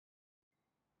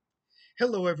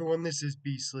Hello everyone, this is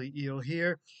Beastly Eel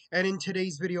here, and in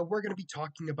today's video we're going to be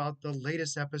talking about the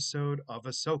latest episode of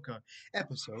Ahsoka,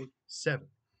 episode 7.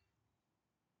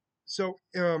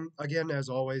 Again, as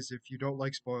always, if you don't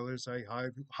like spoilers, I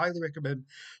highly recommend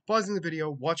pausing the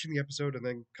video, watching the episode, and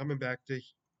then coming back to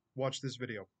watch this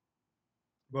video.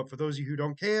 But for those of you who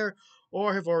don't care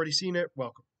or have already seen it,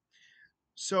 welcome.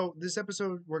 So this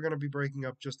episode we're going to be breaking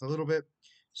up just a little bit.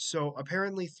 So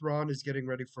apparently Thrawn is getting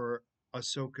ready for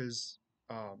Ahsoka's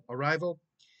arrival.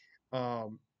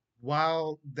 Um,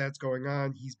 while that's going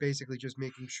on, he's basically just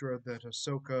making sure that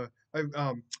Ahsoka.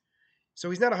 So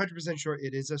he's not 100% sure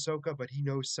it is Ahsoka, but he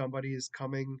knows somebody is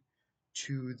coming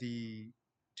to the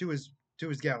to his to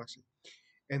his galaxy,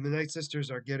 and the Night Sisters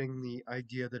are getting the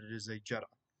idea that it is a Jedi.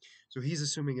 So he's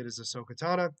assuming it is Ahsoka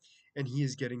Tana, and he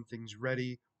is getting things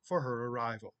ready for her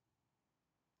arrival.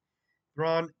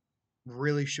 Thrawn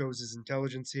really shows his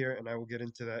intelligence here, and I will get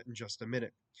into that in just a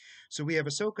minute. So we have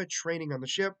Ahsoka training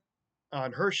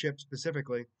on her ship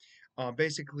specifically.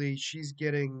 Basically, she's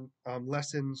getting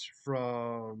lessons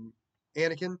from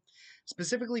Anakin,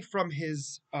 specifically from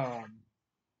his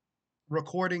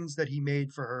recordings that he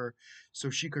made for her, so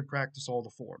she could practice all the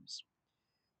forms.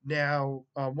 Now,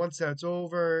 once that's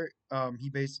over,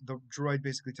 the droid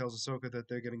basically tells Ahsoka that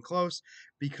they're getting close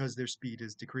because their speed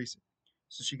is decreasing.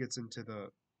 So she gets into the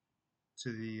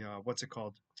what's it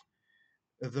called,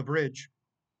 the bridge,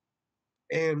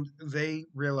 and they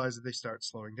realize that they start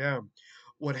slowing down.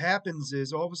 What happens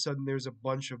is all of a sudden there's a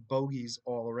bunch of bogies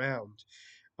all around.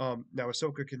 Now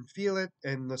Ahsoka can feel it,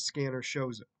 and the scanner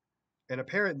shows it. And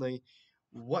apparently,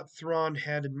 what Thrawn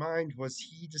had in mind was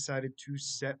he decided to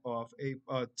set off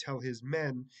tell his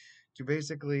men to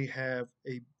basically have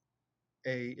a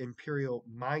Imperial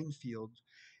minefield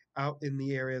out in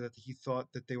the area that he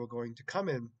thought that they were going to come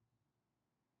in,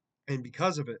 and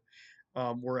because of it,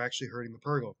 we're actually hurting the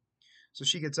Purgle. So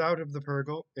she gets out of the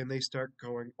Purgle, and they start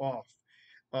going off.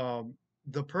 Um,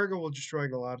 the Purgle were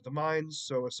destroying a lot of the mines,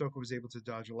 so Ahsoka was able to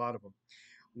dodge a lot of them.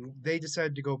 They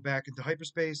decided to go back into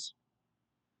hyperspace.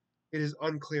 It is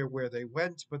unclear where they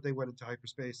went, but they went into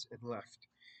hyperspace and left.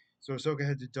 So Ahsoka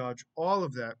had to dodge all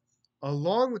of that,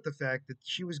 along with the fact that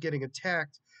she was getting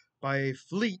attacked by a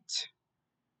fleet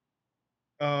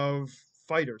of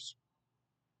fighters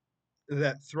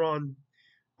that Thrawn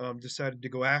decided to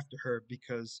go after her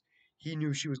because he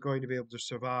knew she was going to be able to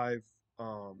survive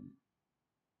um,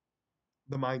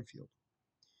 the minefield.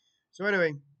 So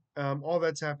anyway, all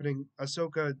that's happening.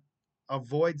 Ahsoka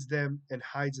avoids them and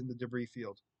hides in the debris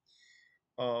field.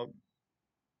 Um,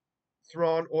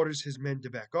 Thrawn orders his men to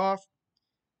back off.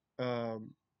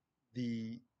 Um,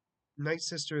 the Night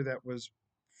Sister that was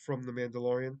from the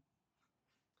Mandalorian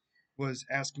was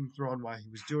asking Thrawn why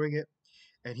he was doing it,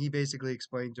 and he basically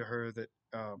explained to her that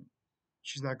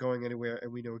she's not going anywhere,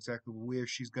 and we know exactly where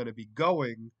she's going to be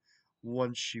going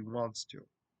once she wants to.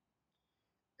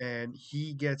 And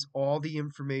he gets all the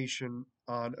information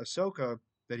on Ahsoka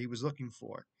that he was looking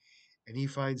for, and he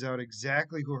finds out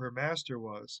exactly who her master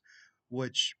was,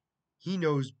 which he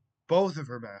knows both of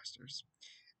her masters.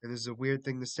 And this is a weird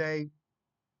thing to say,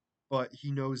 but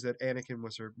he knows that Anakin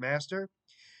was her master,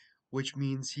 which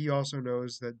means he also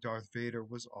knows that Darth Vader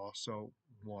was also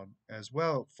one as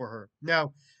well for her.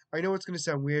 Now, I know it's going to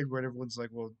sound weird when everyone's like,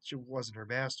 well, she wasn't her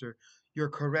master. You're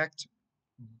correct,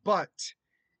 but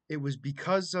it was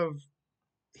because of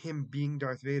him being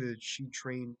Darth Vader that she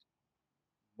trained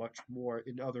much more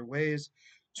in other ways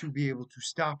to be able to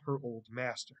stop her old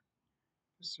master.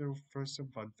 So, for some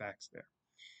fun facts there.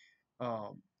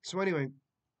 So anyway,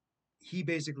 he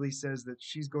basically says that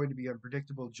she's going to be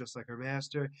unpredictable just like her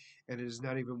master, and it is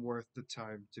not even worth the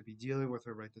time to be dealing with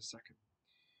her right this second.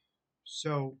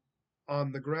 So,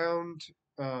 on the ground,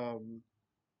 um,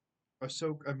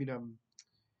 Ahsoka,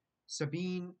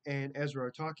 Sabine and Ezra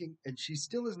are talking, and she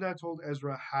still has not told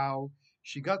Ezra how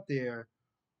she got there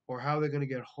or how they're going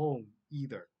to get home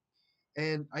either.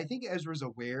 And I think Ezra's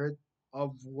aware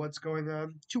of what's going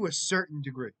on to a certain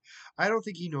degree. I don't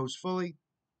think he knows fully,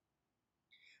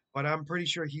 but I'm pretty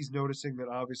sure he's noticing that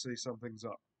obviously something's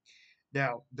up.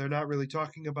 Now, they're not really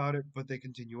talking about it, but they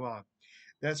continue on.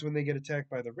 That's when they get attacked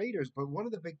by the Raiders. But one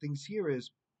of the big things here is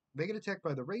they get attacked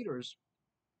by the Raiders,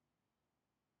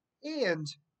 and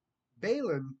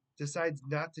Balin decides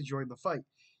not to join the fight.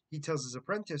 He tells his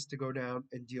apprentice to go down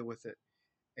and deal with it.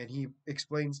 And he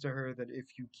explains to her that if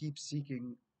you keep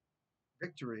seeking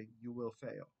victory, you will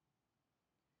fail.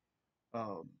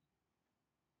 Um,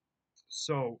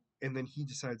 and then he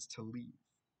decides to leave.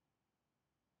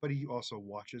 But he also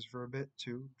watches for a bit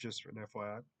too, just for an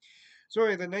FYI. So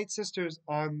anyway, the Night Sisters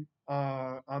on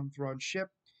Thrawn's ship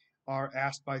are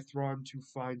asked by Thrawn to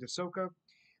find Ahsoka.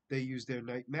 They use their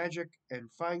night magic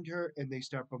and find her, and they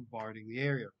start bombarding the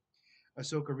area.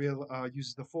 Ahsoka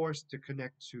uses the Force to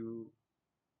connect to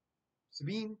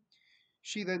Sabine.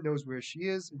 She then knows where she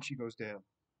is, and she goes down.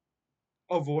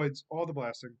 Avoids all the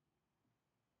blasting,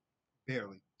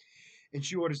 barely. And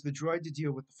she orders the droid to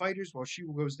deal with the fighters while she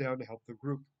goes down to help the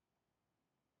group.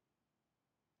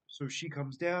 So she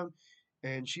comes down,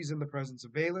 and she's in the presence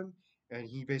of Balin, and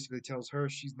he basically tells her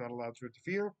she's not allowed to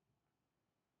interfere,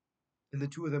 and the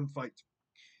two of them fight.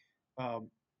 Um,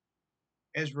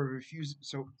 Ezra refuses.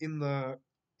 So in the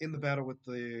battle with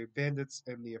the bandits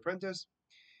and the apprentice,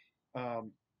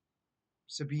 um,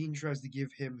 Sabine tries to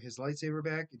give him his lightsaber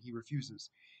back, and he refuses.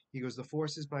 He goes, "The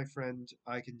Force is my friend.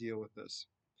 I can deal with this.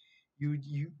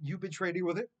 You betrayed me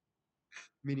with it,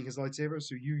 meaning his lightsaber,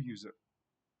 so you use it."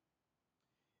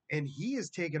 And he has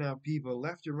taken out people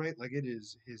left and right like it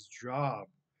is his job.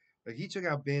 Like he took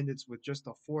out bandits with just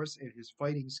the Force and his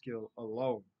fighting skill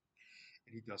alone,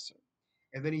 and he does so.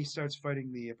 And then he starts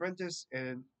fighting the apprentice,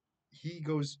 and he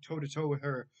goes toe to toe with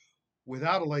her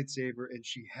without a lightsaber, and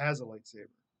she has a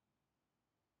lightsaber.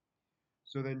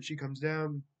 So then she comes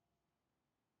down,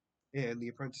 and the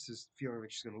apprentice is feeling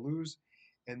like she's going to lose,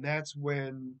 and that's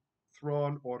when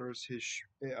Thrawn orders his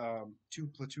two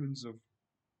platoons of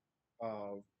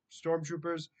uh,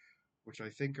 stormtroopers, which I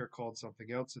think are called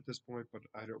something else at this point, but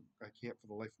I can't for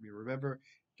the life of me remember.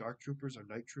 Dark troopers or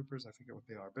night troopers, I forget what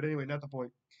they are. But anyway, not the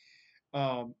point.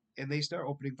 And they start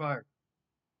opening fire,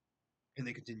 and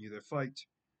they continue their fight.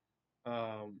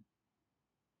 Um,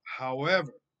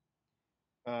 However,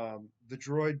 the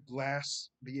droid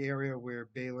blasts the area where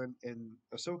Balin and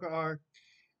Ahsoka are,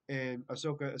 and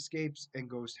Ahsoka escapes and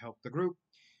goes to help the group.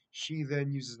 She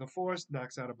then uses the Force,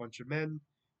 knocks out a bunch of men,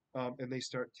 and they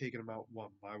start taking them out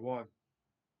one by one.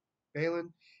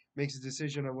 Balin makes a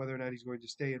decision on whether or not he's going to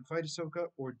stay and fight Ahsoka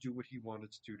or do what he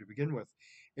wanted to do to begin with.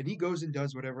 And he goes and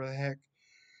does whatever the heck,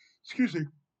 excuse me,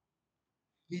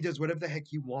 he does whatever the heck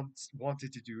he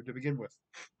wanted to do to begin with.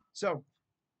 So,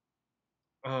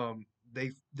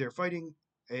 they're fighting,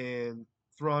 and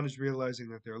Thrawn is realizing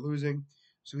that they're losing,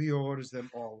 so he orders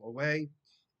them all away.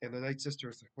 And the Night Sister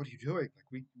is like, "What are you doing?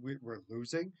 Like we're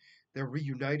losing. They're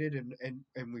reunited,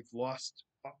 and we've lost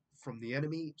from the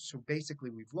enemy. So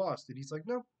basically, we've lost." And he's like,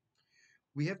 "No,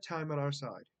 we have time on our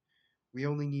side. We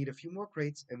only need a few more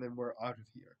crates, and then we're out of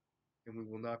here, and we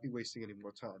will not be wasting any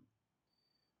more time."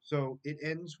 So it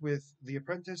ends with the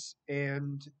apprentice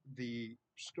and the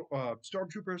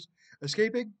stormtroopers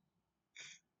escaping.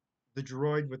 The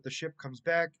droid with the ship comes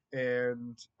back,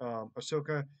 and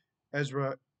Ahsoka,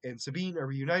 Ezra, and Sabine are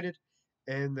reunited,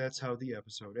 and that's how the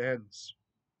episode ends.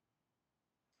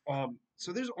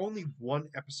 So there's only one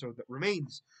episode that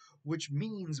remains, which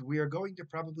means we are going to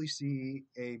probably see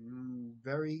a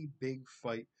very big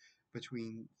fight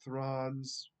between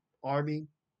Thrawn's army,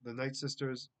 the Night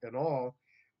Sisters, and all,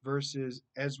 versus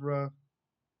Ezra,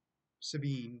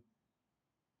 Sabine,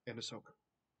 and Ahsoka.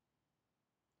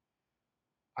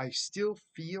 I still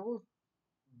feel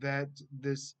that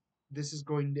this is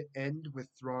going to end with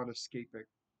Thrawn escaping,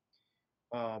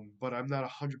 but I'm not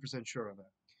 100% sure on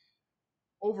that.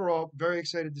 Overall, very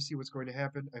excited to see what's going to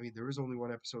happen. I mean, there is only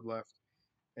one episode left,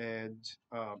 and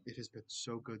it has been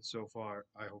so good so far.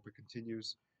 I hope it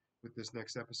continues with this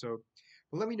next episode.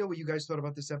 But let me know what you guys thought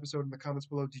about this episode in the comments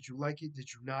below. Did you like it?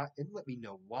 Did you not? And let me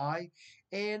know why.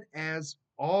 And as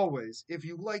always, if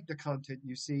you like the content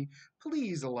you see,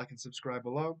 please like and subscribe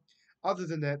below. Other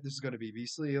than that, this is going to be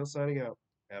Beastly Eel signing out.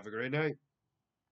 Have a great night.